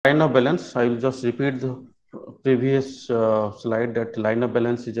Line of balance, I will just repeat the previous slide that line of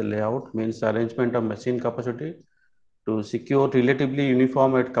balance is a layout, means arrangement of machine capacity to secure relatively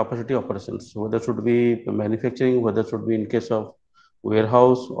uniform at capacity operations, whether it should be manufacturing, whether it should be in case of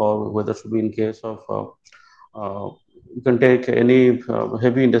warehouse, or whether it should be in case of you can take any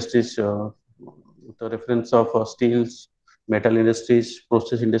heavy industries, with the reference of steels, metal industries,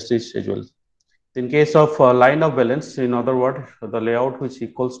 process industries as well. In case of line of balance, in other words, the layout which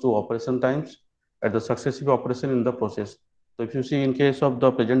equals to operation times at the successive operation in the process. So if you see in case of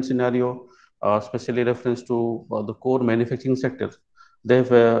the present scenario, especially reference to the core manufacturing sector, they've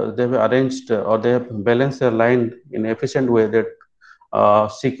arranged or they have balanced their line in efficient way that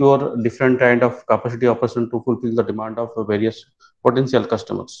secure different kind of capacity operation to fulfill the demand of various potential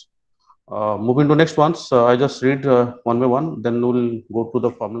customers. Moving to next ones, I just read one by one, then we'll go to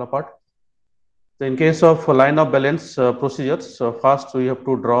the formula part. So in case of line of balance procedures, first we have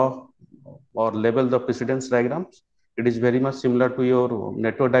to draw or label the precedence diagrams. It is very much similar to your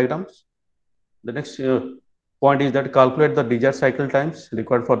network diagrams. The next point is that calculate the desired cycle times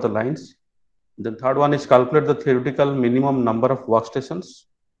required for the lines. The third one is calculate the theoretical minimum number of workstations.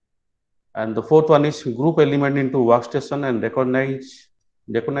 And the fourth one is group element into workstation and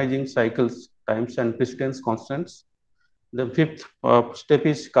recognizing cycles, times and precedence constants. The fifth step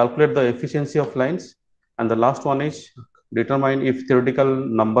is calculate the efficiency of lines. And the last one is determine if theoretical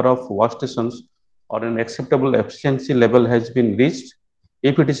number of workstations or an acceptable efficiency level has been reached.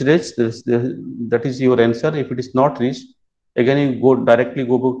 If it is reached, that is your answer. If it is not reached, again you go directly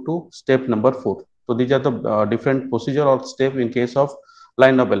go back to step number 4. So these are the different procedure or step in case of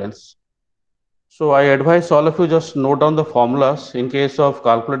line of balance. So I advise all of you just note down the formulas in case of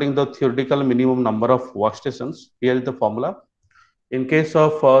calculating the theoretical minimum number of workstations. Here is the formula. In case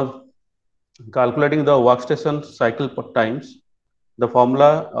of calculating the workstation cycle per times, the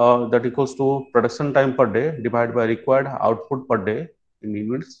formula that equals to production time per day divided by required output per day in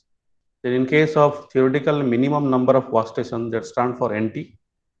units. Then in case of theoretical minimum number of workstations, that stand for NT,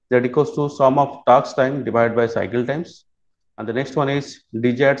 that equals to sum of task time divided by cycle times. And the next one is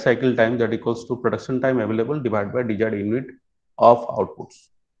desired cycle time, that equals to production time available divided by desired unit of outputs.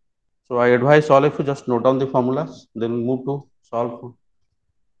 So I advise all of you just note down the formulas, then move to solve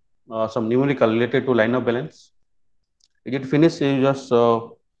some numerical related to line of balance. Is it finished? You just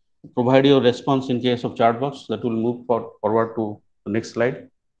provide your response in case of chart box. That will move forward to the next slide.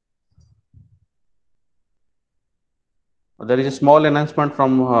 There is a small announcement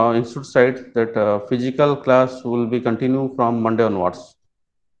from institute side that physical class will be continue from Monday onwards.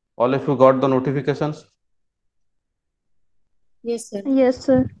 All of you got the notifications? Yes, sir. Yes,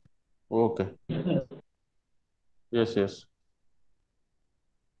 sir. Okay. Yes, yes.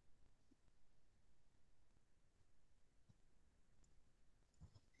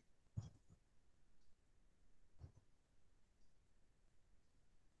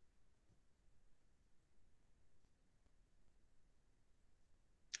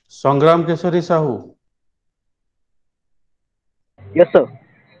 Sangram Kesari Sahu, Yes, sir.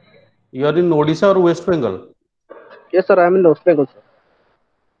 you are in Odisha or West Bengal? Yes, sir. I am in West Bengal, sir.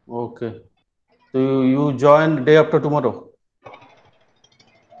 Okay. So you join day after tomorrow?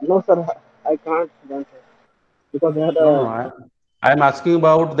 No, sir. I can't join, sir, because I had No, no. a. I am asking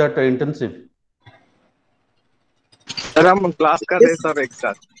about that internship. Sir हम class कर रहे हैं sir एक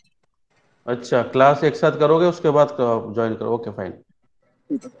साथ. अच्छा, class एक साथ करोगे उसके बाद ज्वाइन करो. Okay, fine.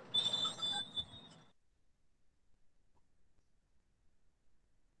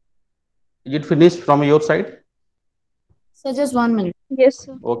 Is it finished from your side? So just 1 minute. Yes,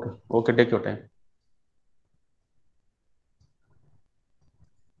 sir. Okay, okay, take your time.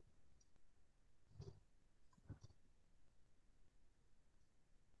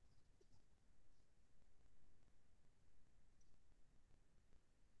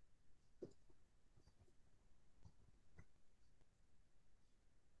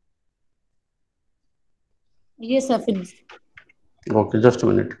 Yes, sir, finished. Okay, just a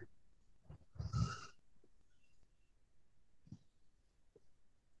minute.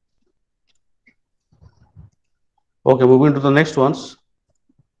 Okay, moving to the next ones.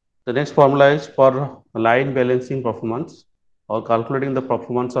 The next formula is for line balancing performance or calculating the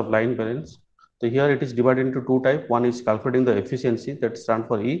performance of line balance. So here it is divided into two types. One is calculating the efficiency, that stands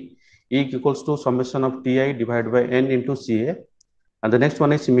for E. E equals to summation of Ti divided by N into Ca. And the next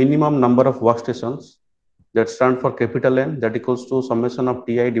one is minimum number of workstations, that stand for capital N, that equals to summation of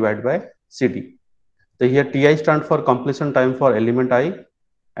Ti divided by Cd. So here Ti stand for completion time for element I,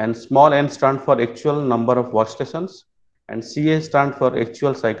 and small n stand for actual number of workstations, and Ca stand for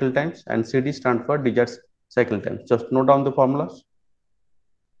actual cycle times, and Cd stand for desired cycle times. Just note down the formulas.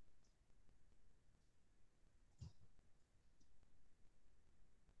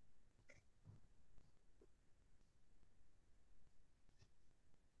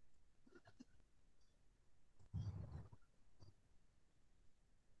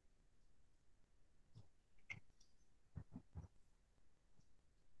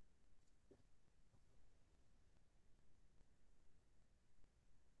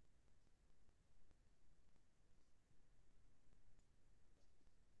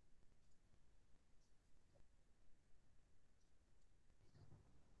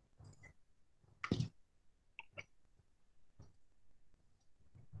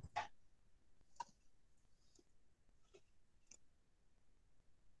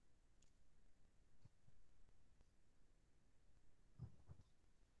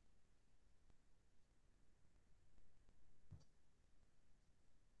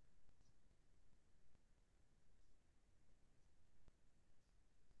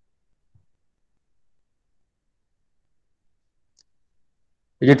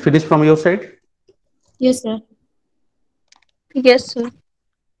 Is it finished from your side? Yes, sir. Yes, sir.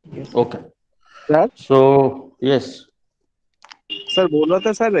 Okay. Sir So yes. Sir बोला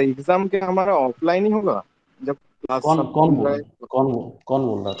था sir exam क्या हमारा offline ही होगा जब class कौन सब कौन चल रहा बोल है कौन कौन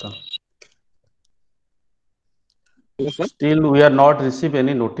बोल रहा था? Sir Still, we are not received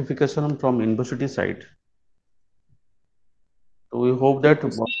any notification from university side. So we hope that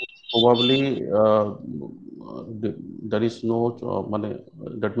probably there is no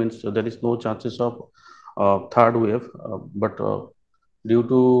that means there is no chances of third wave. But due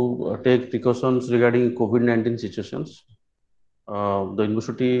to take precautions regarding COVID-19 situations, the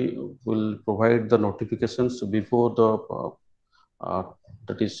university will provide the notifications before the uh,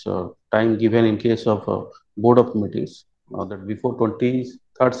 that is time given in case of board of meetings, that before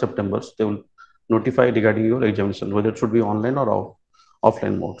 23rd September they will notify regarding your examination, whether it should be online or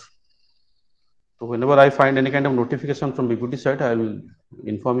offline mode. So whenever I find any kind of notification from BPUT side, I will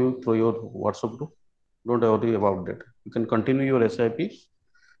inform you through your WhatsApp group. Don't worry about that. You can continue your SIP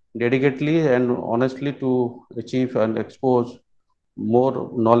dedicatedly and honestly to achieve and expose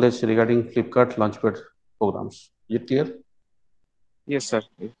more knowledge regarding Flipkart Launchpad programs. Is it clear? Yes sir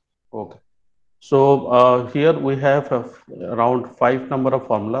Okay. So here we have around 5 number of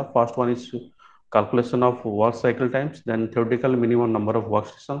formula. First one is calculation of work cycle times, then theoretical minimum number of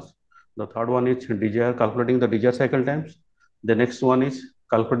workstations. The third one is DGR, calculating the DGR cycle times. The next one is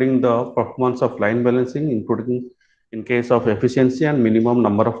calculating the performance of line balancing, including in case of efficiency and minimum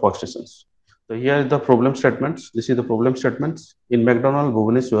number of workstations. So here is the problem statements. This is the problem statements. In McDonald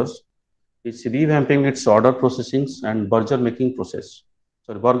Bhubaneswar, it's revamping its order processing and burger making process.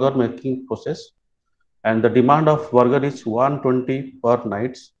 So burger making process, and the demand of burger is 120 per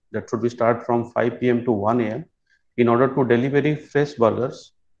night. That should be start from 5 p.m. to 1 a.m. In order to deliver fresh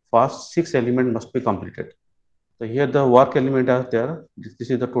burgers, first 6 elements must be completed. So here the work element are there. This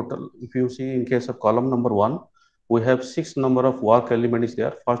is the total. If you see in case of column number 1, we have 6 number of work element is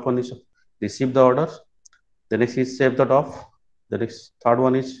there. First one is receive the order. The next is save the off. The next third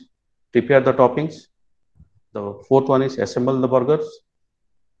one is prepare the toppings. The fourth one is assemble the burgers.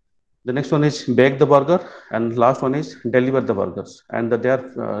 The next one is bake the burger, and last one is deliver the burgers. And there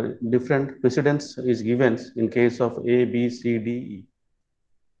are different precedence is given in case of A, B, C, D, E,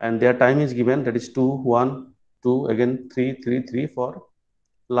 and their time is given, that is 2, 1, 2, again 3, 3, 3 for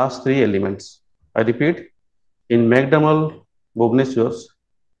last 3 elements. I repeat, in McDonald Bhubaneswar,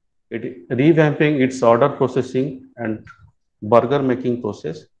 it revamping its order processing and burger making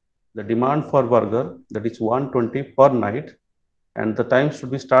process. The demand for burger, that is 120 per night, and the time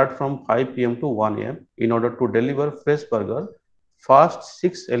should be start from 5 p.m. to 1 a.m. In order to deliver fresh burger, first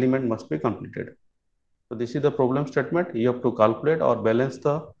 6 elements must be completed. So this is the problem statement. You have to calculate or balance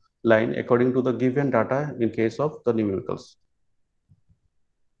the line according to the given data in case of the numericals.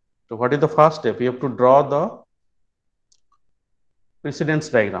 So what is the first step? You have to draw the precedence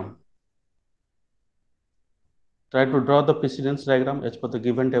diagram. Try to draw the precedence diagram as per the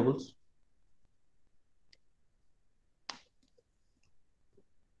given tables.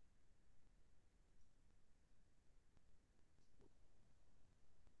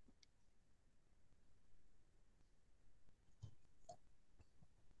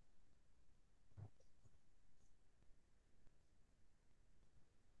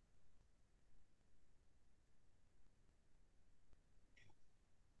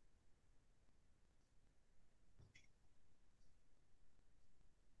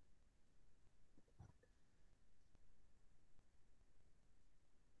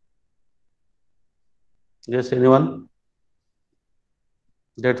 Yes, anyone?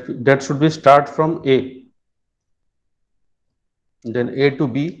 That should be start from A, then A to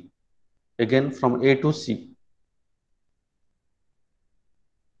B, again from A to C,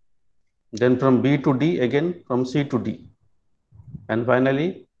 then from B to D, again from C to D, and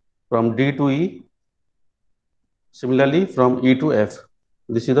finally from D to E, similarly from E to F.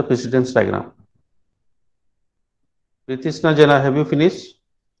 This is the precedence diagram. Pritishna Jana, have you finished?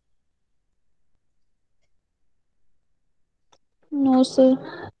 No, sir.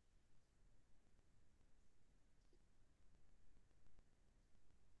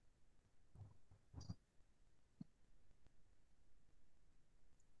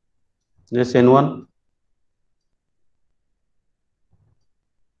 Yes, anyone?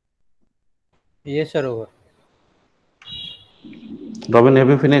 Yes, sir. Over. Robin, have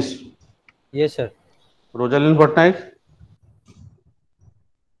you finished? Yes, sir. Rosalind Patnaik,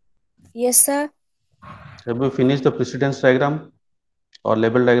 Yes, sir. have you finished the precedence diagram or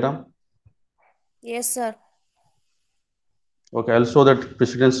label diagram? Yes, sir. Okay, I'll show that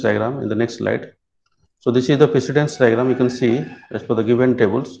precedence diagram in the next slide. So this is the precedence diagram. You can see as per the given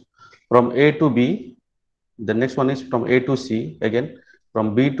tables from A to B. The next one is from A to C, again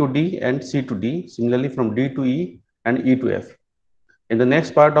from B to D and C to D. Similarly from D to E and E to F. In the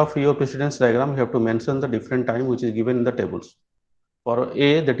next part of your precedence diagram, you have to mention the different time which is given in the tables. For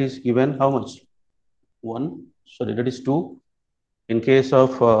A, that is given how much? 1, sorry, that is 2. In case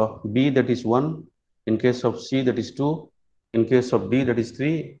of B, that is 1. In case of C, that is 2. In case of D, that is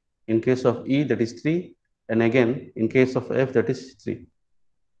 3. In case of E, that is 3. And again, in case of F, that is 3.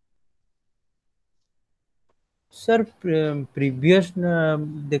 Sir previous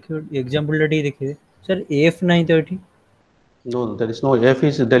देखिए example देखिए sir F नहीं तो eighty No, there is no F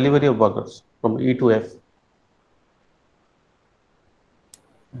is delivery of burgers from E to F.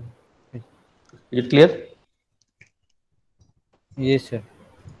 Is it clear? Yes, sir.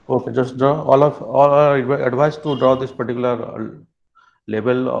 Okay, just draw all are advised to draw this particular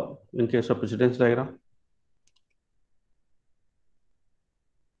label in case of precedence diagram.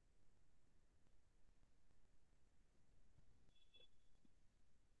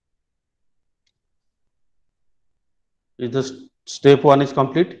 Is the step 1 is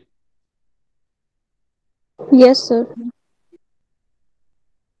complete? Yes, sir.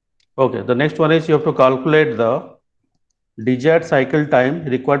 Okay, the next one is you have to calculate the desired cycle time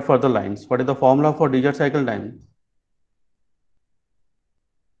required for the lines. What is the formula for desired cycle time?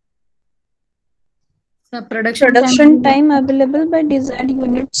 The production Production time available by desired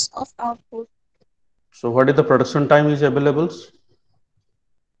units of output. So what is the production time is available?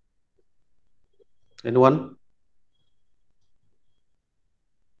 Anyone?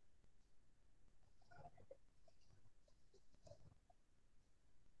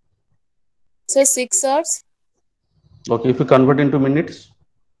 say 6 hours. Okay, if you convert into minutes,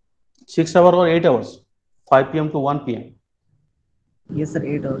 6 hours or 8 hours? 5 p.m. to 1 p.m. Yes, sir,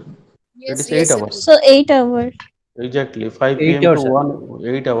 8 hours. It Yes, is 8 yes, sir. hours. So 8 hours. Exactly, 5 8 p.m. to hours,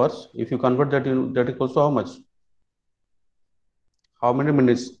 sir. 8 hours. If you convert that, that equals to how much? How many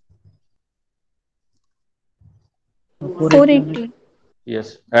minutes? 480.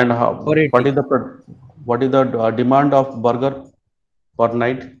 Yes. And how? 480. What is the demand of burger per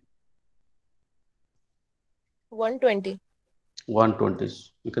night? 120. 120.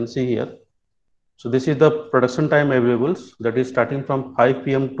 You can see here. So this is the production time available, that is starting from 5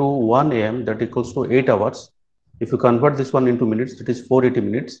 p.m. to 1 a.m. that equals to 8 hours. If you convert this one into minutes, that is 480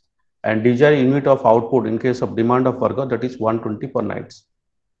 minutes. And desired unit of output in case of demand of burger, that is 120 per night.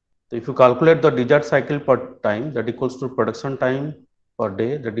 So if you calculate the desired cycle per time, that equals to production time per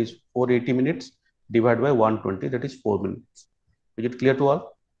day, that is 480 minutes divided by 120, that is 4 minutes. Is it clear to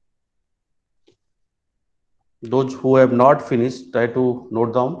all? Those who have not finished, try to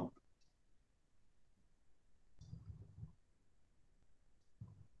note down.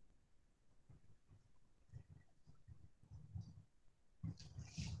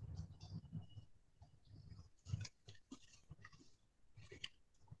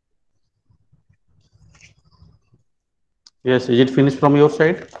 Yes, is it finished from your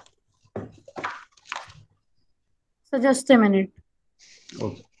side? So just a minute.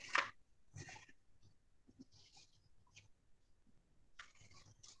 Okay.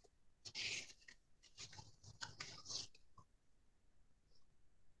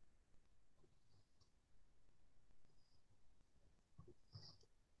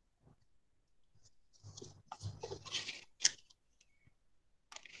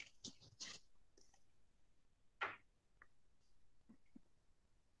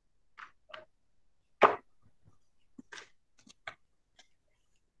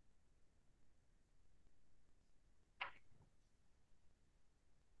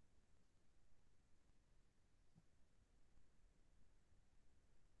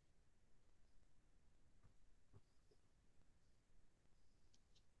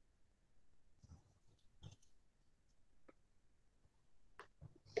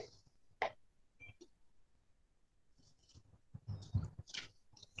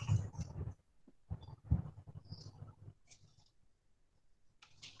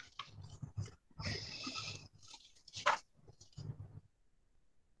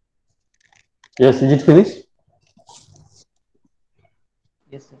 Yes, is it finished?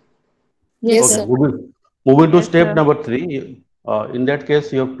 Yes, sir. Yes, Okay, sir. moving to Yes, step sir. number 3. In that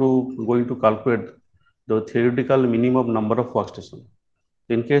case, you have to going to calculate the theoretical minimum number of workstations.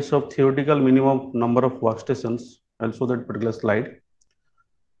 In case of theoretical minimum number of workstations, I'll show that particular slide.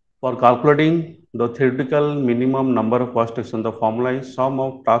 For calculating the theoretical minimum number of workstations, the formula is sum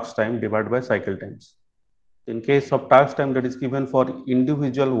of task time divided by cycle times. In case of task time, that is given for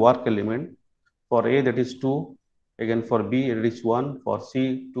individual work element. For A, that is 2. Again, for B, it is 1. For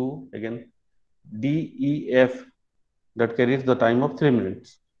C, 2. Again, DEF that carries the time of 3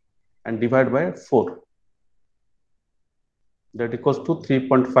 minutes and divide by 4. That equals to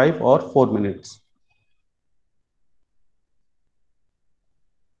 3.5 or 4 minutes.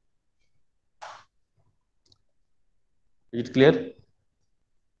 Is it clear?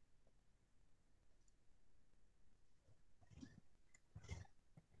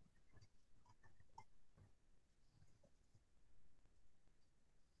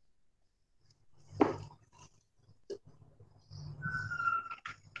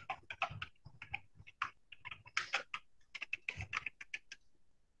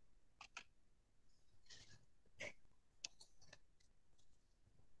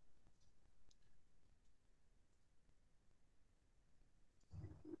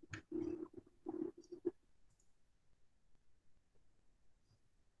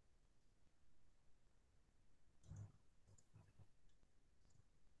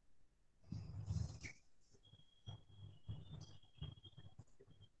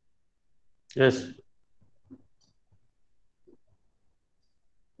 Yes.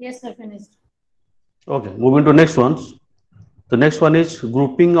 Yes, sir, finished. Okay, moving to next ones. The next one is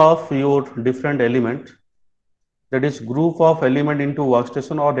grouping of your different element. That is group of element into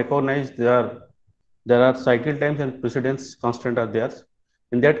workstation or recognize there are cycle times and precedence constant are there.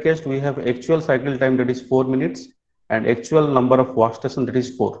 In that case, we have actual cycle time that is 4 minutes and actual number of workstation that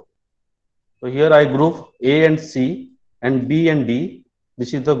is 4. So here I group A and C and B and D.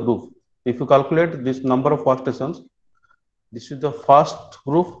 This is the group. If you calculate this number of workstations, this is the first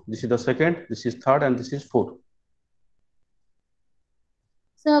group, this is the second, this is third, and this is fourth.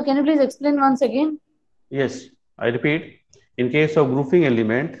 Sir, can you please explain once again? Yes, I repeat. In case of grouping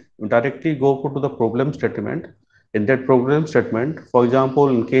element, you directly go to the problem statement. In that problem statement, for example,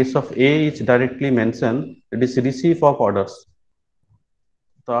 in case of A, it's directly mentioned, it is receive of orders.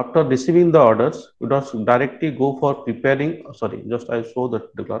 So after receiving the orders, you just directly go for preparing, sorry, just I show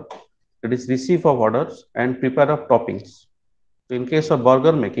that the clock. It is receive of orders and prepare of toppings. So in case of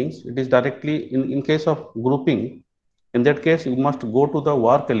burger makings, it is directly, in case of grouping, in that case, you must go to the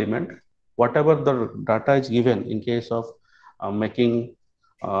work element, whatever the data is given in case of making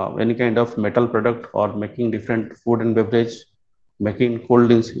any kind of metal product or making different food and beverage, making cold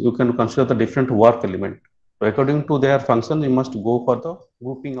drinks, you can consider the different work element. So according to their function, you must go for the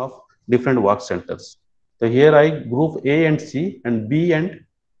grouping of different work centers. So here I group A and C and B and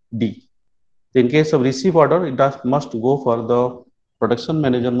D. In case of receive order, it must go for the production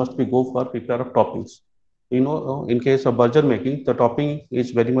manager must be go for prepare of toppings. You know, in case of burger making, the topping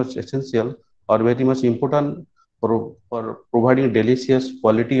is very much essential or very much important for providing delicious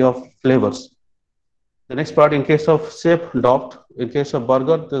quality of flavors. The next part, in case of shape dot, in case of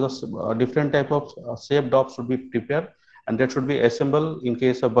burger, there's a different type of shape dot should be prepared, and that should be assembled in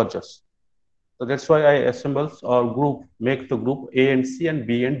case of burgers. So that's why I assemble or group, make the group A and C and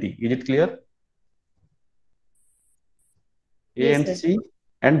B and D. Is it clear? A Yes, and sir. C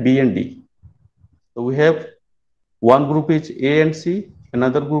and B and D. So we have one group is A and C,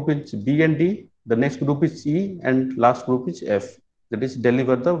 another group is B and D, the next group is E, and last group is F. That is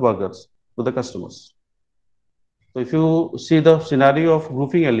deliver the burgers to the customers. So if you see the scenario of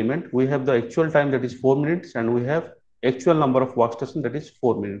grouping element, we have the actual time that is 4 minutes and we have actual number of workstation that is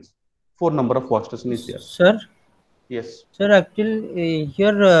 4 minutes. 4 number of workstation is there. Sir, Yes. sir, actually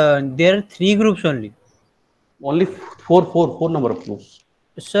here there are 3 groups only. Only four number of groups.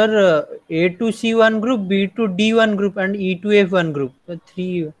 Sir, A to C one group, B to D one group, and E to F one group. So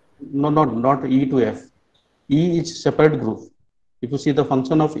 3. No, not E to F. E is separate group. If you see the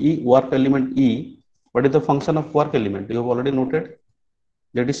function of E, work element E, what is the function of work element? You have already noted.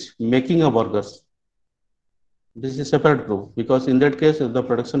 That is making a burgers. This is a separate group because in that case, the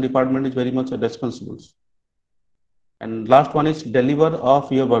production department is very much responsible. And last one is deliver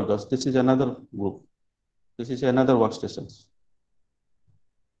of your burgers. This is another group. This is another workstations.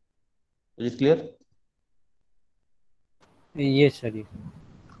 Is it clear? Yes, sir.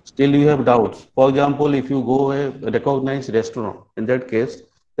 Still you have doubts. For example, if you go a recognized restaurant, in that case,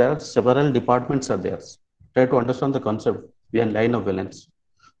 there are several departments are there. Try to understand the concept behind line of balance.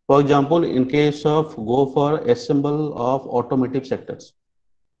 For example, in case of go for assemble of automotive sectors,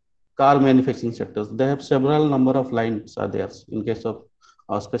 car manufacturing sectors, they have several number of lines are there in case of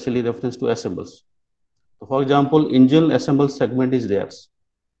especially reference to assembles. So for example, engine assemble segment is there,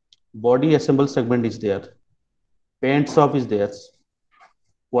 body assemble segment is there, paint shop is there,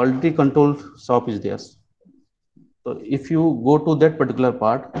 quality control shop is there. So if you go to that particular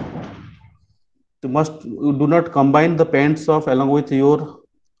part, you do not combine the paints of along with your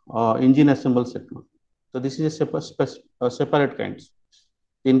engine assemble segment. So this is a separate kinds.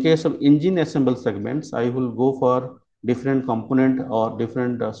 In case of engine assemble segments, I will go for different component or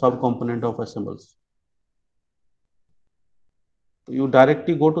different sub-component of assembles. You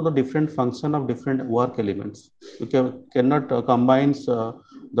directly go to the different function of different work elements. You cannot combine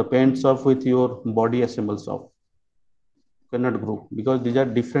the paint shop with your body assemble shop. Cannot group because these are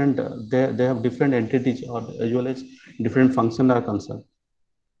different. They have different entities or as well as different function are concerned.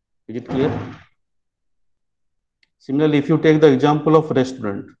 Is it clear? Similarly, if you take the example of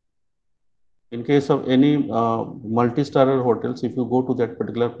restaurant, in case of any multi-star hotels, if you go to that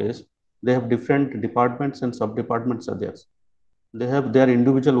particular place, they have different departments and sub-departments are there. They have their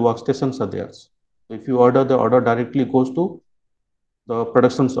individual workstations are there. If you order, the order directly goes to the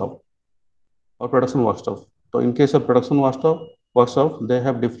production shop or production workshop. So in case of production workshop, they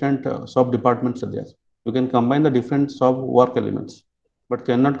have different sub departments are there. You can combine the different sub work elements, but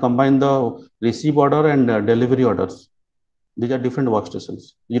cannot combine the receive order and delivery orders. These are different workstations.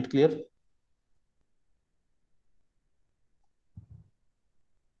 Is it clear?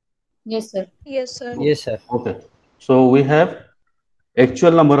 Yes, sir. Yes, sir. Yes, sir. Okay. So we have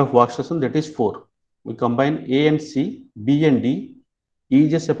actual number of workstations, that is 4. We combine A and C, B and D. E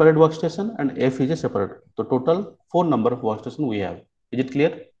is a separate workstation and F is a separate. So total 4 number of workstation we have. Is it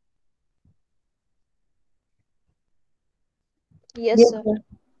clear? Yes, Yes, sir. sir.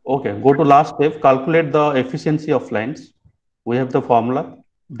 Okay, go to last step, calculate the efficiency of lines. We have the formula,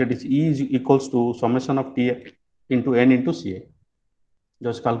 that is E is equals to summation of T into N into CA.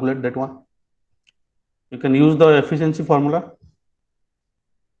 Just calculate that one. You can use the efficiency formula.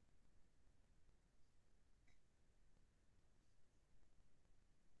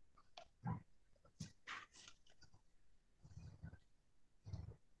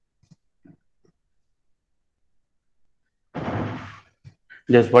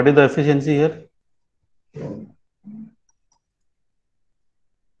 Yes, what is the efficiency here?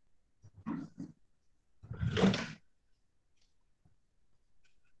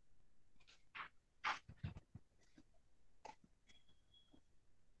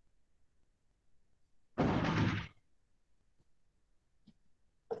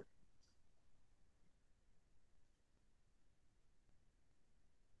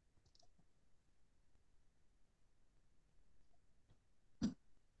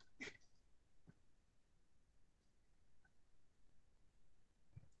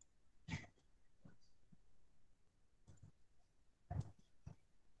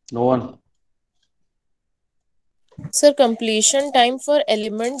 No one. Sir completion time for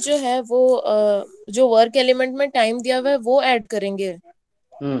element जो है वो जो work element में time दिया हुआ है वो add करेंगे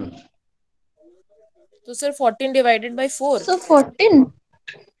तो sir 14 divided by 4 So 14.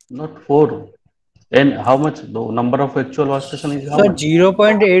 Not 4. And how much? The number of actual workstation is how Sir, much?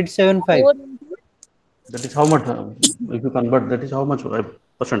 0.875. 4 That is how much? If you convert, that is how much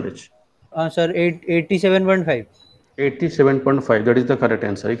percentage? Sir, 87.5. 87.5. That is the correct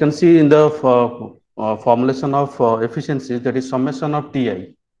answer. You can see in the formulation of efficiency, that is summation of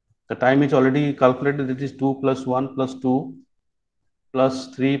TI. The time is already calculated. It is 2 plus 1 plus 2 plus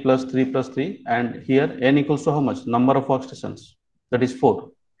 3 plus 3 plus 3. And here n equals to how much? Number of workstations. That is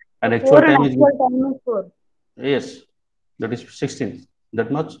 4. And actual 4 and time is, actual time is 4. yes, that is 16. That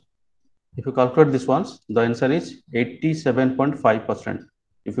much. If you calculate this ones, the answer is 87.5%.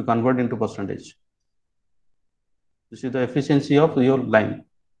 If you convert into percentage. This is the efficiency of your line.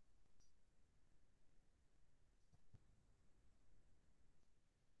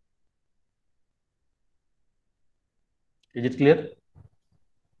 Is it clear?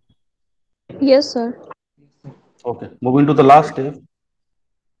 Yes, sir. Okay. Moving to the last step.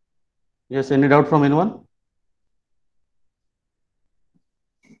 Yes, any doubt from anyone?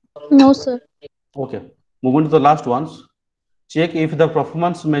 No, sir. Okay. Moving to the last ones. Check if the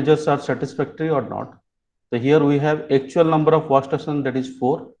performance measures are satisfactory or not. So here we have actual number of workstations, that is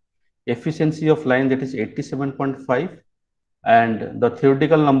 4, efficiency of line, that is 87.5, and the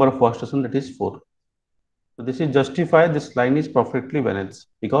theoretical number of workstations, that is 4. So this is justify this line is perfectly balanced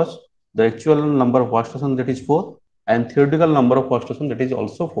because the actual number of workstations, that is 4, and theoretical number of workstations, that is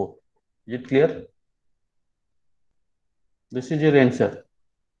also 4. Is it clear? This is your answer.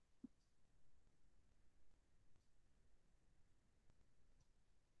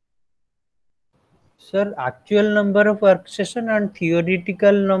 Sir, actual number of workstation and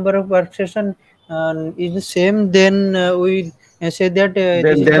theoretical number of workstation is the same. Then we say that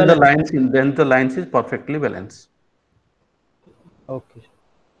this is Then balanced. the lines is perfectly balanced. Okay.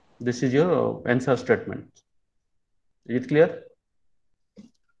 This is your answer statement. Is it clear?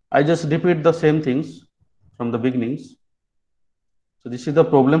 I just repeat the same things from the beginnings. So this is the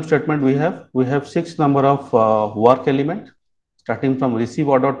problem statement we have. We have 6 number of work element, starting from receive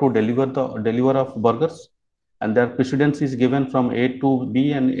order to deliver of burgers, and their precedence is given from A to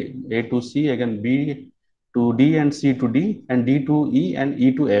B and A to C, again B to D and C to D, and D to E and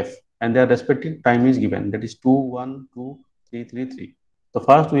E to F, and their respective time is given, that is 2, 1, 2, 3, 3, 3. So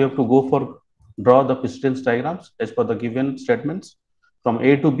first we have to go for draw the precedence diagrams as per the given statements from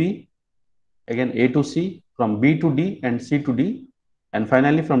A to B, again A to C, from B to D and C to D, and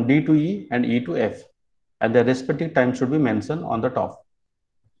finally from D to E and E to F, and their respective time should be mentioned on the top.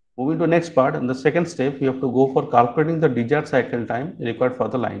 Moving to next part, in the second step, you have to go for calculating the desired cycle time required for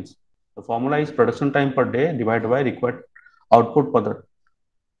the lines. The formula is production time per day divided by required output per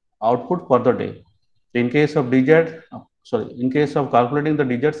the day. In case of calculating the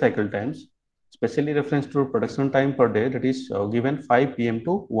desired cycle times, specially reference to production time per day, that is given 5 p.m.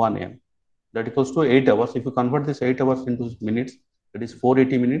 to 1 a.m. That equals to 8 hours. If you convert this 8 hours into minutes, that is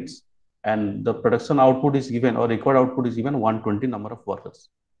 480 minutes, and the production output is given, or required output is given 120 number of workers.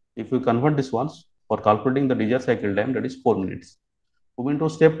 If you convert this once for calculating the desired cycle time, that is 4 minutes. Moving to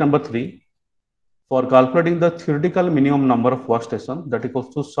step number 3, for calculating the theoretical minimum number of workstation, that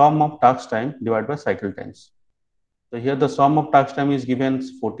equals to sum of task time divided by cycle times. So here the sum of task time is given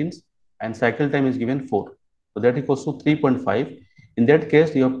 14 and cycle time is given 4. So that equals to 3.5. In that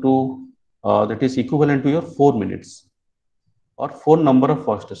case, you have to that is equivalent to your 4 minutes or 4 number of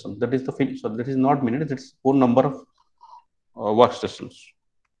workstations. That is the finish. So that is not minutes; it's 4 number of workstations.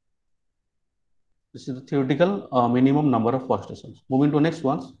 This is the theoretical minimum number of workstations. Moving to next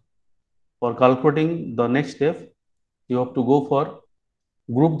ones. For calculating the next step, you have to go for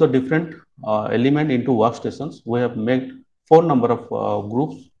group the different element into workstations. We have made 4 number of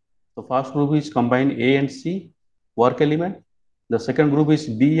groups. The first group is combined A and C work element. The second group is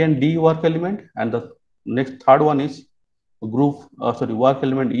B and D work element, and the next third one is work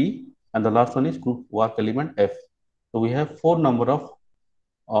element E, and the last one is group work element F. So we have 4 number of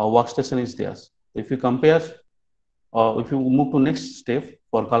workstation is there. If you compare, if you move to next step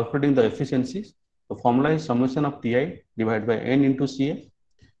for calculating the efficiencies, the formula is summation of Ti divided by N into Ca,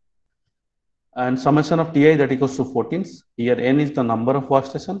 and summation of Ti that equals to 14. Here N is the number of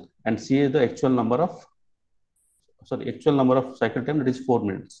workstation and Ca is the actual number of cycle time, that is 4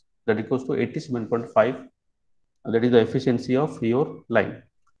 minutes. That equals to 87.5. That is the efficiency of your line.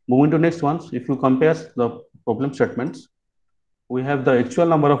 Moving to next ones, if you compare the problem statements, we have the actual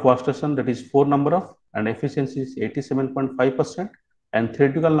number of workstation, that is 4 number of, and efficiency is 87.5%, and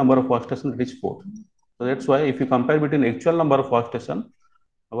theoretical number of workstation, that is 4. So that's why if you compare between actual number of workstation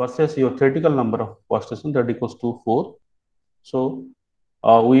versus your theoretical number of workstation, that equals to 4. So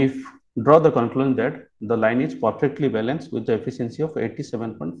we draw the conclusion that the line is perfectly balanced with the efficiency of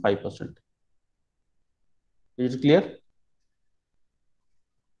 87.5%. Is it clear?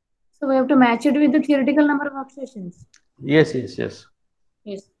 So we have to match it with the theoretical number of workstations. Yes. Yes.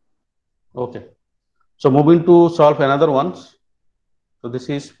 Okay. So moving to solve another ones. So this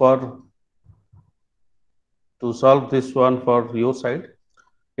is to solve this one for your side.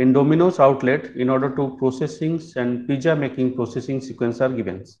 In Domino's outlet, in order to processing and pizza making processing sequence are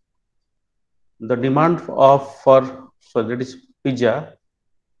given. The demand that is pizza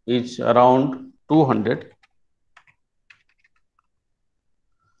is around 200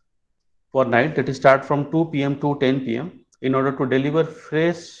 for night, that is start from 2 p.m. to 10 p.m. in order to deliver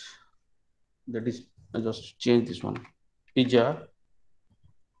fresh, that is, I just change this one, pizza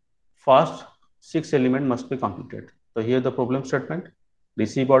fast, 6 element must be completed. So here the problem statement: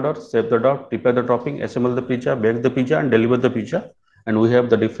 receive order, save the dot, prepare the topping, assemble the pizza, bake the pizza, and deliver the pizza. And we have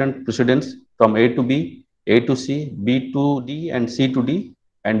the different precedence from A to B, A to C, B to D, and C to D,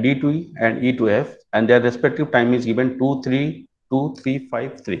 and D to E, and E to F, and their respective time is given 2, 3, 2, 3,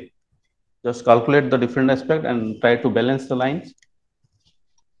 5, 3. Just calculate the different aspect and try to balance the lines.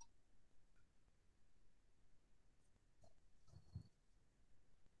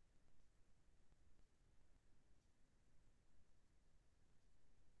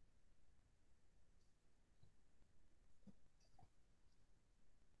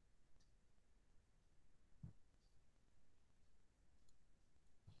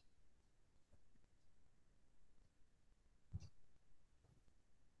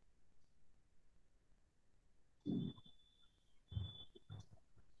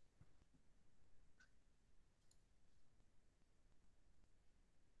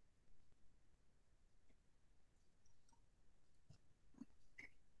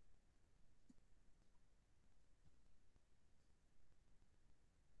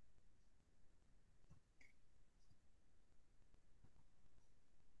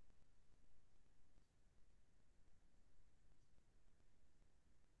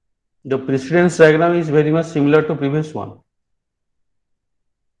 The precedence diagram is very much similar to previous one.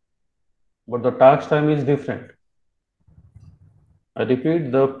 but the task time is different. I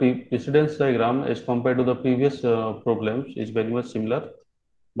repeat, the precedence diagram as compared to the previous problems is very much similar,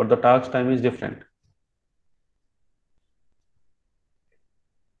 but the task time is different.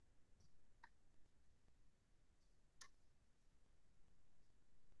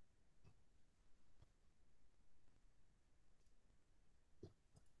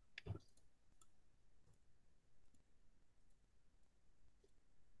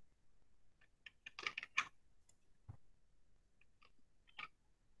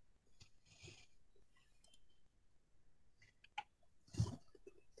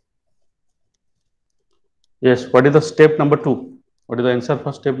 Yes, what is the step number 2? What is the answer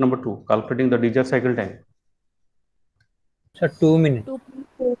for step number 2? Calculating the desired cycle time. Sir, 2 minutes.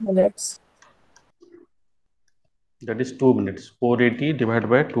 2.4 minutes. That is 2 minutes. 480 divided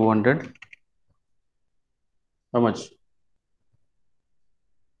by 200. How much?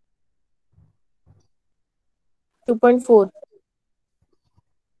 2.4.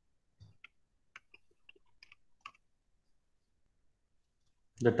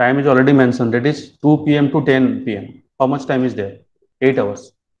 The time is already mentioned. That is 2 p.m. to 10 p.m. How much time is there? 8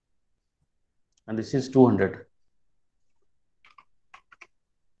 hours. And this is 200.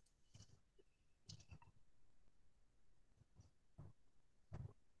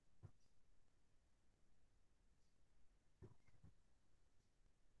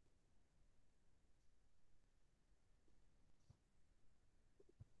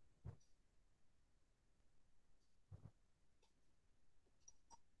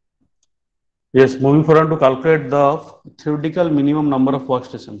 Yes, moving forward to calculate the theoretical minimum number of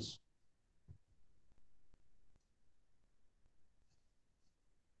workstations.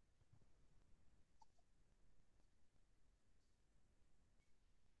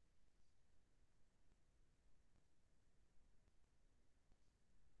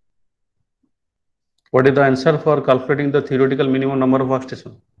 What is the answer for calculating the theoretical minimum number of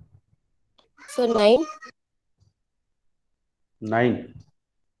workstations? So 9. 9.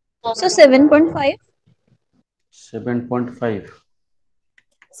 So 7.5. 7.5.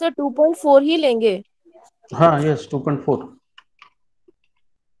 So 2.4 ही लेंगे. Yes, 2.4.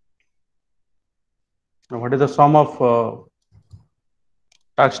 Now, what is the sum of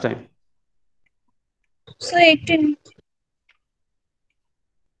task time? So 18.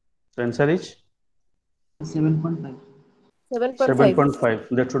 The answer is 7.5. 7.5. 7.5.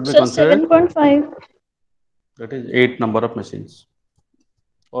 That should be So considered. 7.5. That is 8 number of machines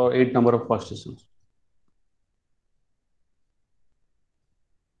or 8 number of workstations.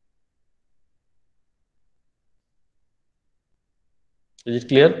 Is it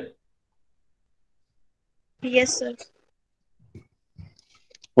clear? Yes, sir.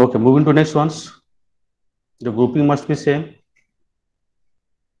 Okay, moving to next ones. The grouping must be same.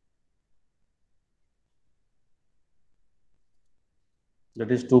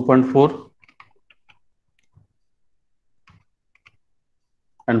 That is 2.4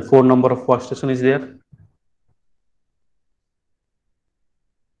 and 4 number of workstation is there.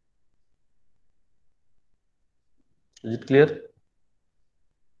 Is it clear?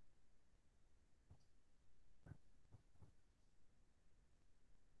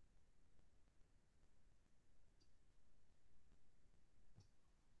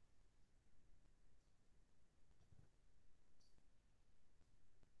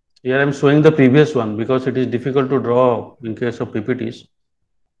 Here I am showing the previous one because it is difficult to draw in case of PPTs.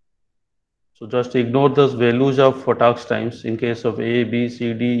 So just ignore those values of task times in case of A, B,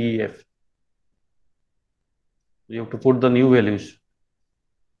 C, D, E, F. You have to put the new values.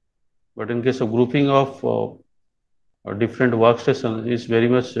 But in case of grouping of different workstations is very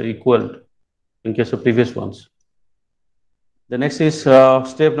much equal in case of previous ones. The next is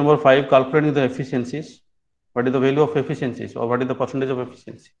step number 5, calculating the efficiencies. What is the value of efficiencies or what is the percentage of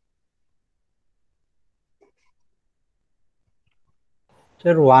efficiency?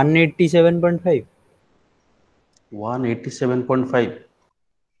 Sir, 187.5. 187.5.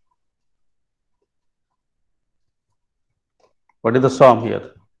 What is the sum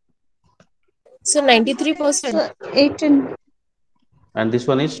here? So 93%. So 18. And this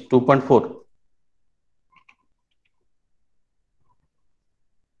one is 2.4.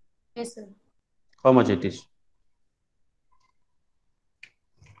 Yes, sir. How much it is?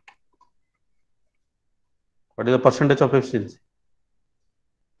 What is the percentage of efficiency?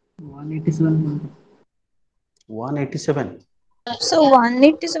 187. 187. So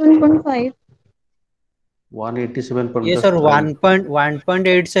 187.5. 187 Yes, plus sir. 5.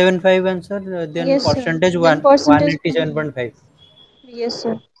 1.875 answer. Then Yes, sir. percentage Then percentage 187.5. Yes,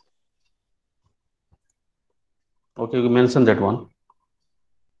 sir. Okay, you mentioned that one.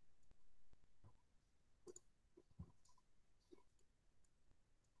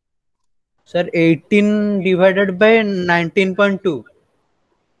 Sir, 18 divided by 19.2.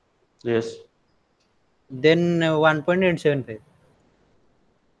 Yes. Then 1.875.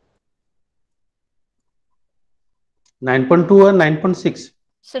 9.2 or 9.6?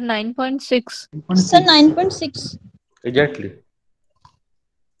 Sir, 9.6. Sir, 9.6. Exactly.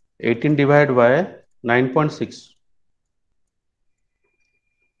 18 divided by 9.6.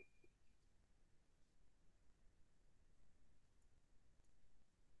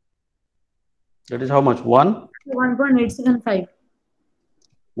 That is how much? 1.875.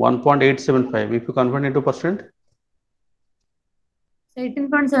 1.875. If you convert into percent,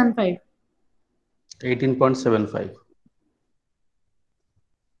 18.75. 18.75.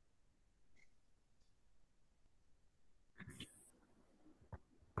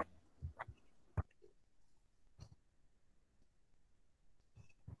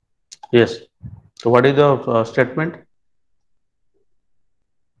 Yes. So what is the statement?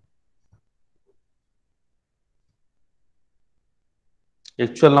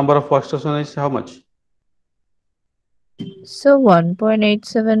 Actual number of workstation is how much? So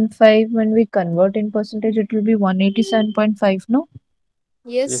 1.875, when we convert in percentage, it will be 187.5, no?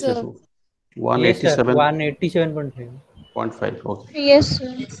 Yes, Yes, yes. sir. Yes, sir. 187.5. 187.5. Okay. Yes,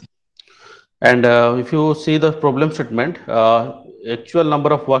 sir. And if you see the problem statement, actual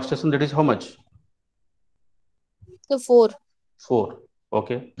number of workstation, that is how much? So 4. 4.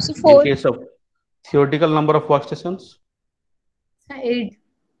 Okay. So In 4. case of theoretical number of workstations, 8.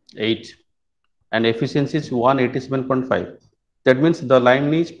 8. And efficiency is 187.5. That means the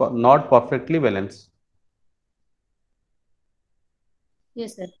line is not perfectly balanced.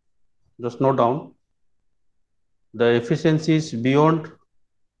 Yes, sir. Just note down, the efficiency is beyond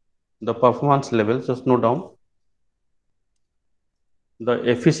the performance level. Just note down, the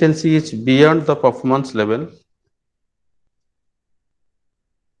efficiency is beyond the performance level,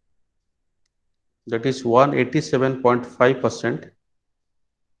 that is 187.5%,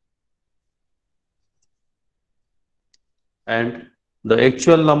 and the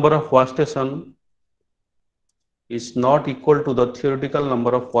actual number of workstation is not equal to the theoretical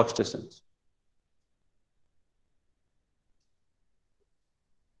number of workstations.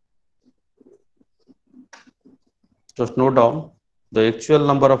 Just note down, the actual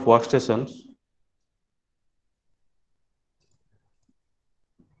number of workstations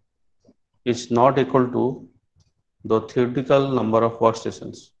is not equal to the theoretical number of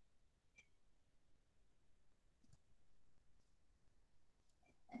workstations.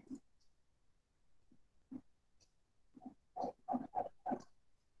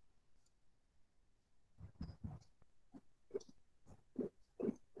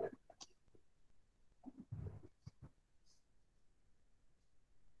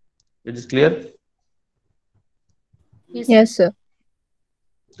 It is clear? Yes, sir.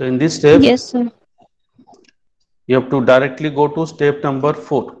 So in this step, Yes, sir. you have to directly go to step number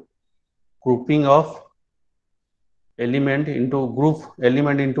 4, grouping of group element into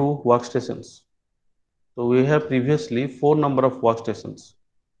workstations. So we have previously 4 number of workstations.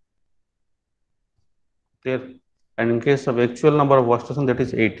 Clear? And in case of actual number of workstations, that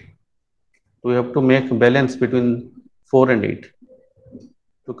is 8. We have to make balance between 4 and 8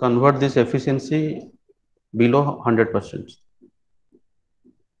 to convert this efficiency below 100%.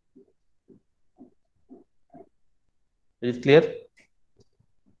 Is it clear?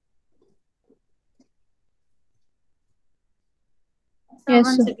 Yes,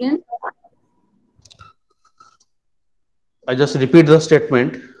 Once sir. again. I just repeat the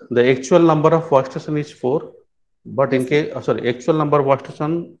statement. The actual number of workstation is 4, but in case actual number of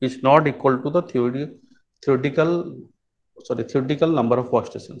workstation is not equal to the theoretical number of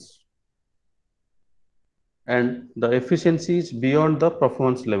workstations, and the efficiency is beyond the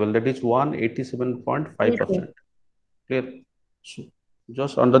performance level, that is 187.5%. Clear? So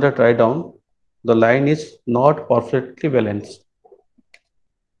just under that write down, the line is not perfectly balanced.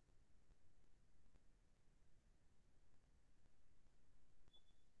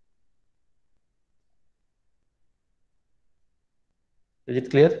 Is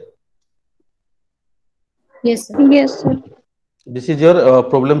it clear? Yes, sir. Yes, sir. This is your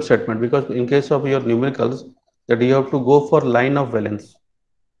problem statement, because in case of your numericals, that you have to go for line of balance.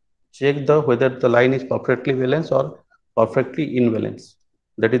 Check whether the line is perfectly balanced or perfectly imbalanced.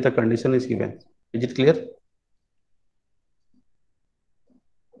 That is the condition is given. Is it clear?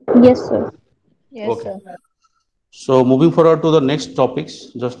 Yes, sir. Yes, Okay. sir. So moving forward to the next topics,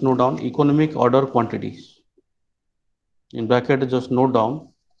 just note down economic order quantities. In bracket, just note down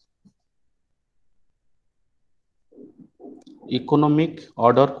economic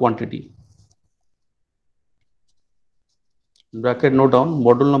order quantity. In bracket, note down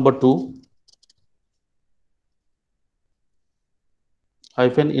module number 2,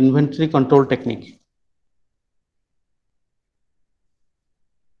 hyphen inventory control technique.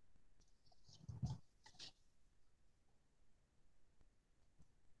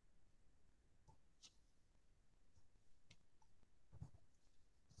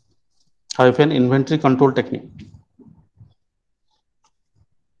 Hyphen inventory control technique.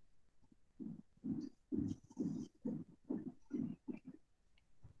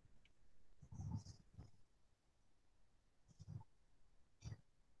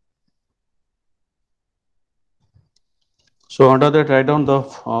 So under that, write down the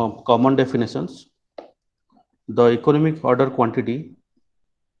common definitions. The economic order quantity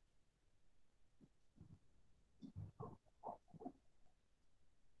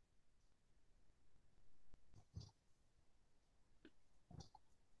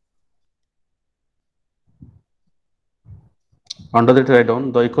under that, write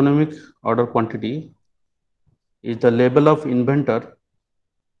down the economic order quantity is the label of inventor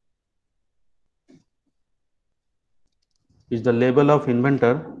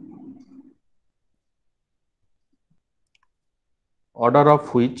order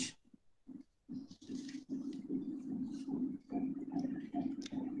of which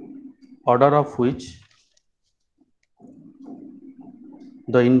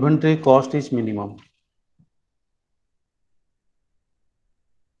the inventory cost is minimum.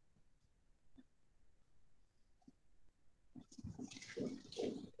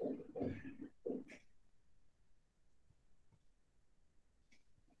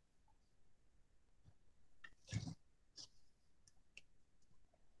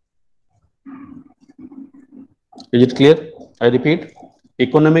 Is it clear? I repeat,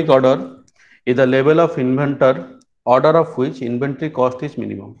 economic order is the level of inventor order of which inventory cost is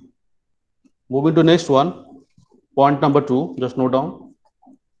minimum. Moving to next one, point number 2, just note down.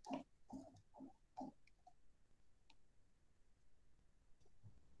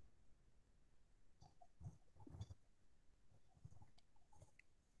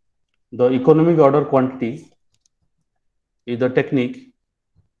 The economic order quantity is the technique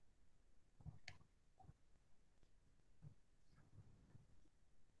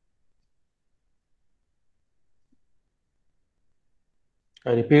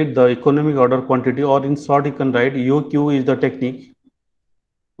I repeat, the economic order quantity, or in short you can write EOQ, is the technique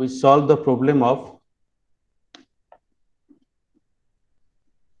which solve the problem of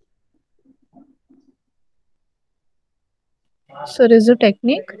So there is a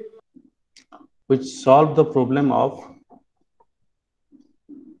technique. which solve the problem of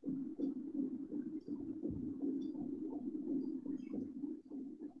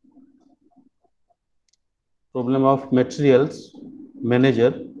materials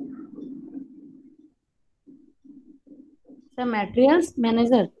manager. The materials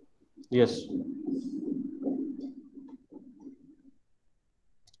manager. Yes.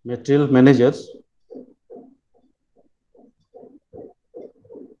 Material managers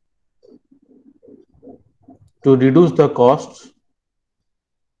to reduce the costs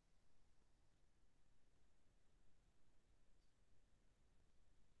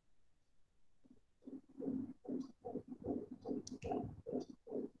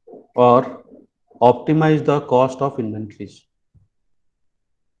or optimize the cost of inventories.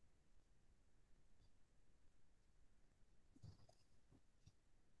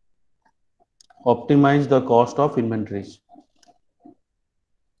 Optimize the cost of inventories.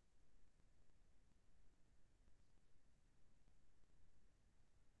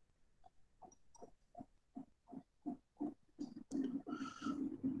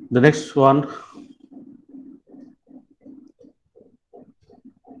 The next one,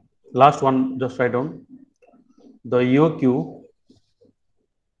 last one, just write down the EOQ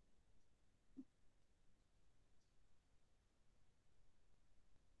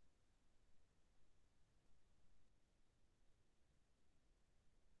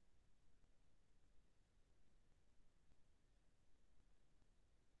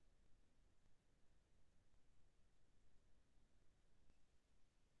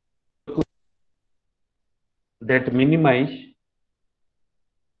that minimize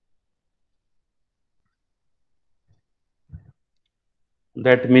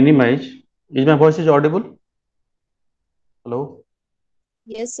is my voice is audible? Hello?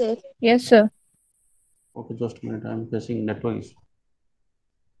 Yes, sir. Yes, sir. Okay, just a minute, I'm facing network issue.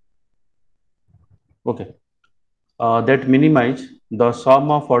 Okay. That minimize the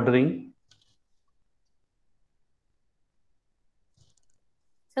sum of ordering.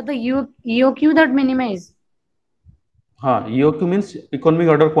 So the EOQ that minimize. EOQ means economic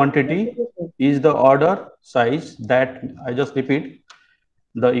order quantity is the order size that, I just repeat,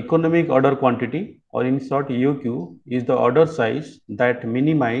 The economic order quantity, or in short EOQ, is the order size that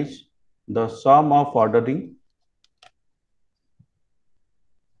minimize the sum of ordering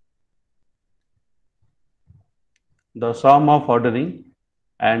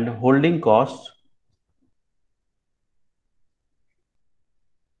and holding costs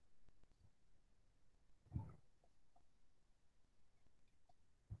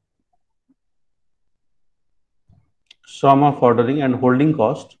sum of ordering and holding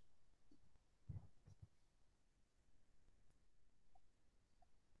cost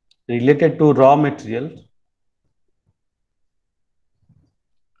related to raw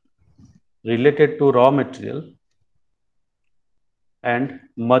material and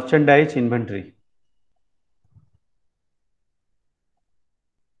merchandise inventory.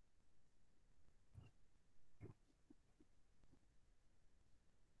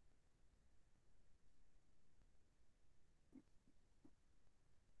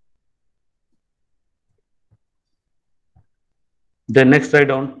 Then next write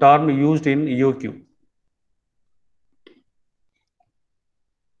down term used in EOQ.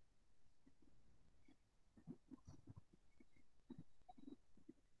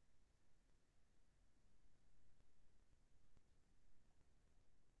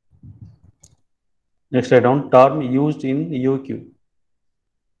 Next write down term used in EOQ.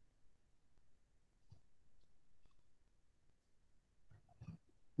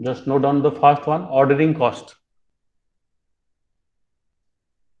 Just note down the first one, ordering cost.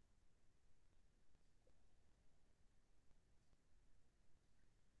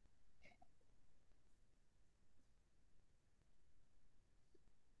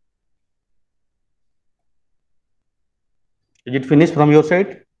 Is it finished from your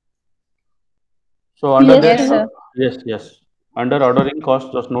side? So under Yes, that, sir. yes. Under ordering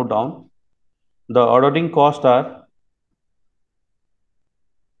cost, just note down the ordering cost are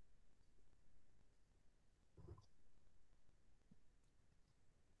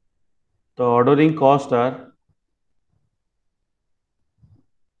the ordering cost are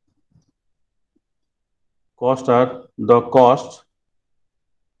the costs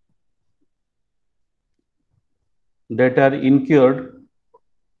that are incurred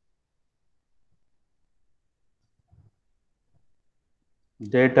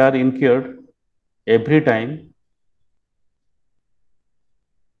every time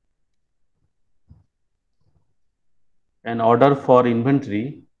an order for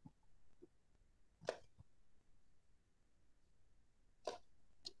inventory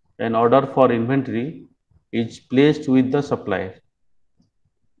is placed with the supplier.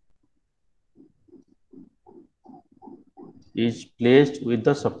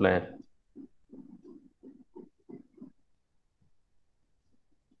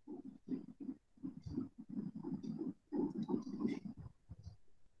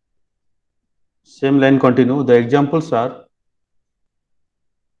 Same line continue. The examples are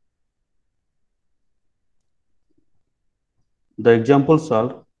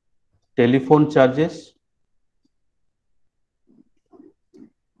telephone charges,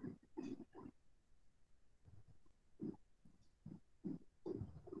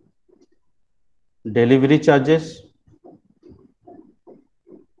 delivery charges,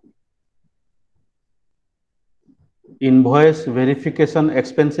 invoice verification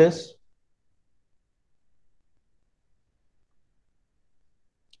expenses,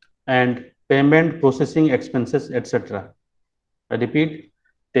 and payment processing expenses, etc. I repeat,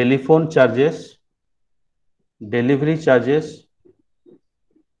 telephone charges, delivery charges,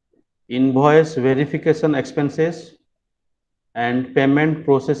 invoice verification expenses, and payment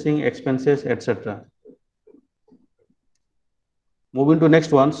processing expenses, etc. Moving to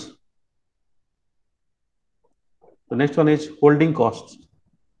next ones. The next one is holding costs.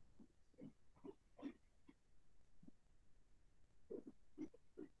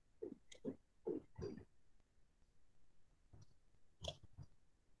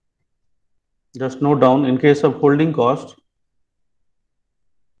 Just note down, in case of holding cost,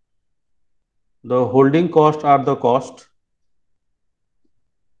 the holding costs are the cost.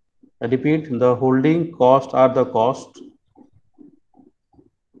 I repeat, the holding costs are the cost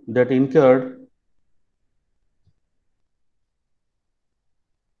that incurred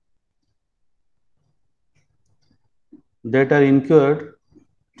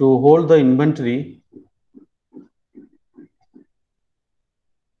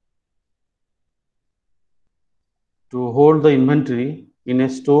to hold the inventory in a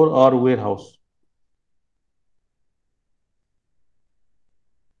store or warehouse.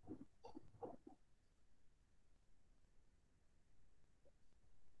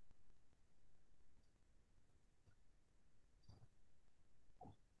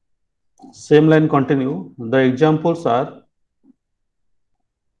 Same line continue. The examples are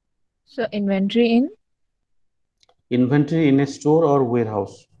So inventory inventory in a store or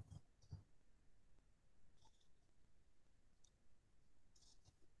warehouse.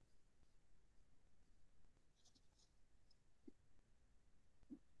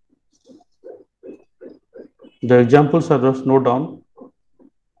 The examples are just note down.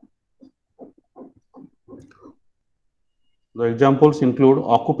 The examples include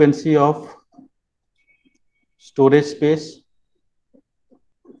occupancy of storage space,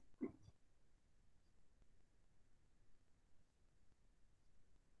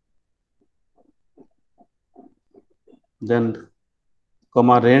 then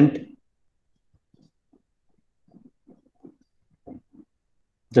comma rent,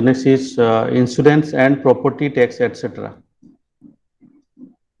 the next is insurance and property tax, etc.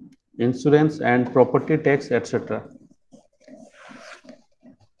 Insurance and property tax, etc.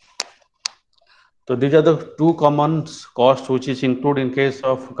 So these are the two common costs which is included in case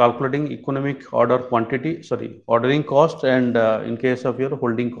of calculating economic order quantity, ordering cost, and in case of your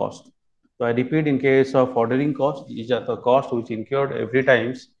holding cost. So I repeat, in case of ordering cost, these are the costs which incurred every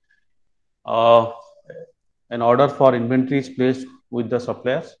times uh, an order for inventory is placed with the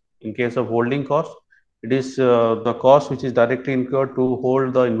suppliers. In case of holding cost, it is the cost which is directly incurred to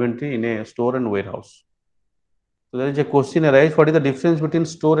hold the inventory in a store and warehouse. So there is a question arise: what is the difference between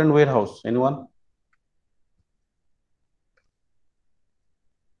store and warehouse? Anyone?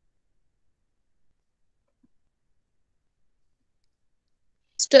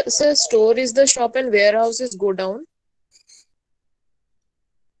 So store is the shop and warehouse is go down.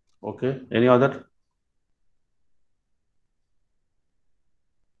 Okay. Any other?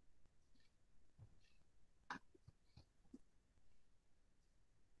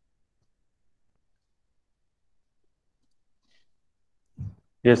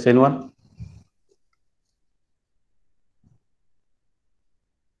 Yes, anyone?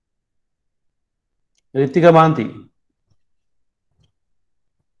 Ritika Manti.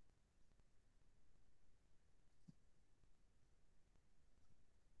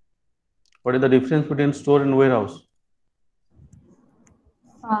 What is the difference between store and warehouse?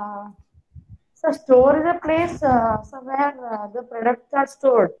 So store is a place where the products are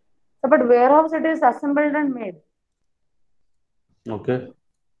stored. So, but warehouse it is assembled and made. Okay.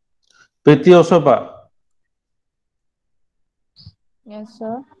 Priti Osopa. Yes,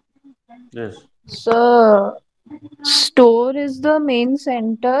 sir. Yes. So store is the main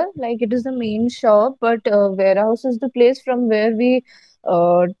center, like it is the main shop, but warehouse is the place from where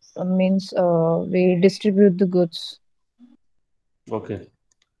uh we distribute the goods. Okay.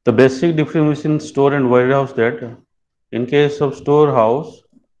 The basic difference between store and warehouse that in case of storehouse,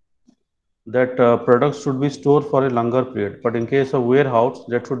 that products should be stored for a longer period, but in case of warehouse,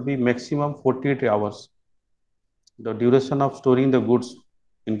 that should be maximum 48 hours. The duration of storing the goods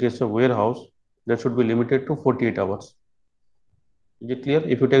in case of warehouse, that should be limited to 48 hours. Is it clear?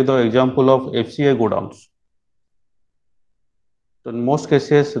 If you take the example of FCI godowns, so in most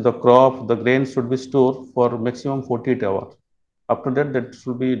cases, the crop, the grains should be stored for maximum 48 hours. After that, that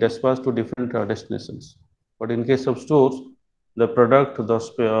should be dispatched to different destinations. But in case of stores, the product,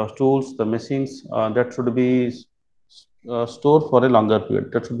 the tools, the machines, that should be stored for a longer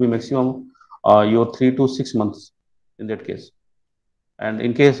period. That should be maximum your 3 to 6 months in that case. And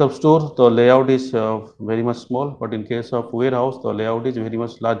in case of store, the layout is very much small, but in case of warehouse, the layout is very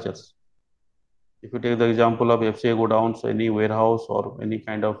much larger. If you take the example of FCA godowns, any warehouse or any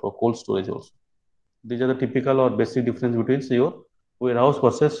kind of cold storage also. These are the typical or basic difference between your warehouse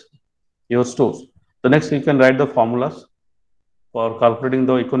versus your stores. The next, you can write the formulas for calculating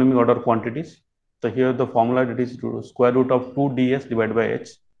the economic order quantities. So here the formula, that is square root of 2ds divided by h,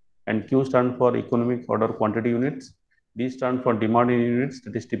 and Q stand for economic order quantity units, D stand for demand in units,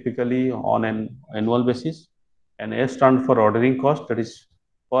 that is typically on an annual basis, and S stand for ordering cost, that is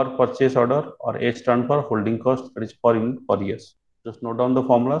per purchase order, or H stand for holding cost, that is per unit per years. Just note down the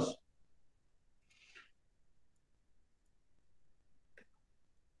formulas.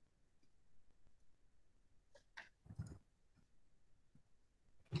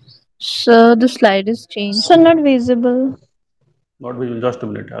 So the slide is changed. So not visible. Not visible. Just a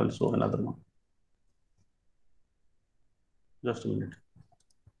minute. I will show another one. Just a minute.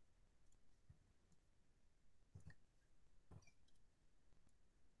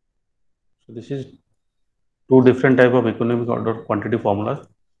 So this is two different type of economic order quantity formulas.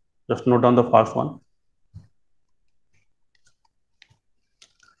 Just note down the first one.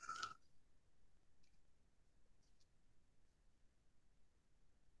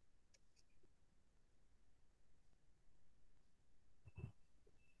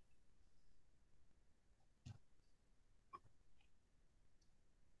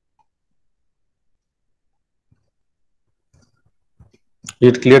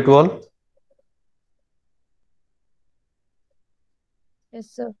 Is it clear to all?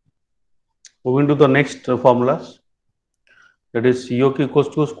 Yes, sir. Moving to the next formulas. That is COQ equals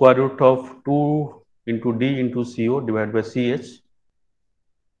to square root of 2 into D into CO divided by CH.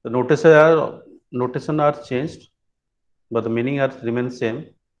 The notation are changed, but the meaning are remain same.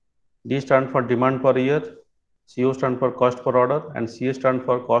 D stand for demand per year, CO stand for cost per order, and CH stand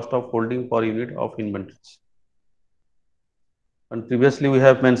for cost of holding per unit of inventories. And previously we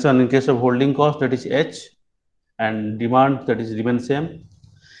have mentioned in case of holding cost, that is H, and demand, that is remain same.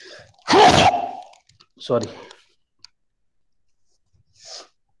 Sorry.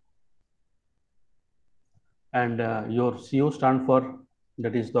 And your CO stand for,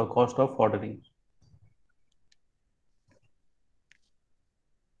 that is the cost of ordering.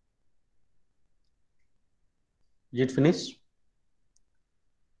 Is it finished?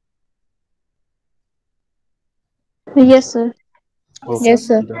 Yes, sir. Okay. Yes,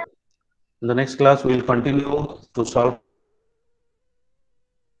 sir. In the next class, we will continue to solve.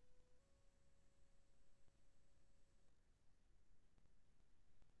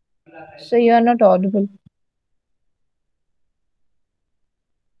 So you are not audible.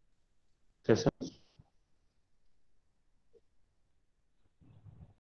 Yes, sir.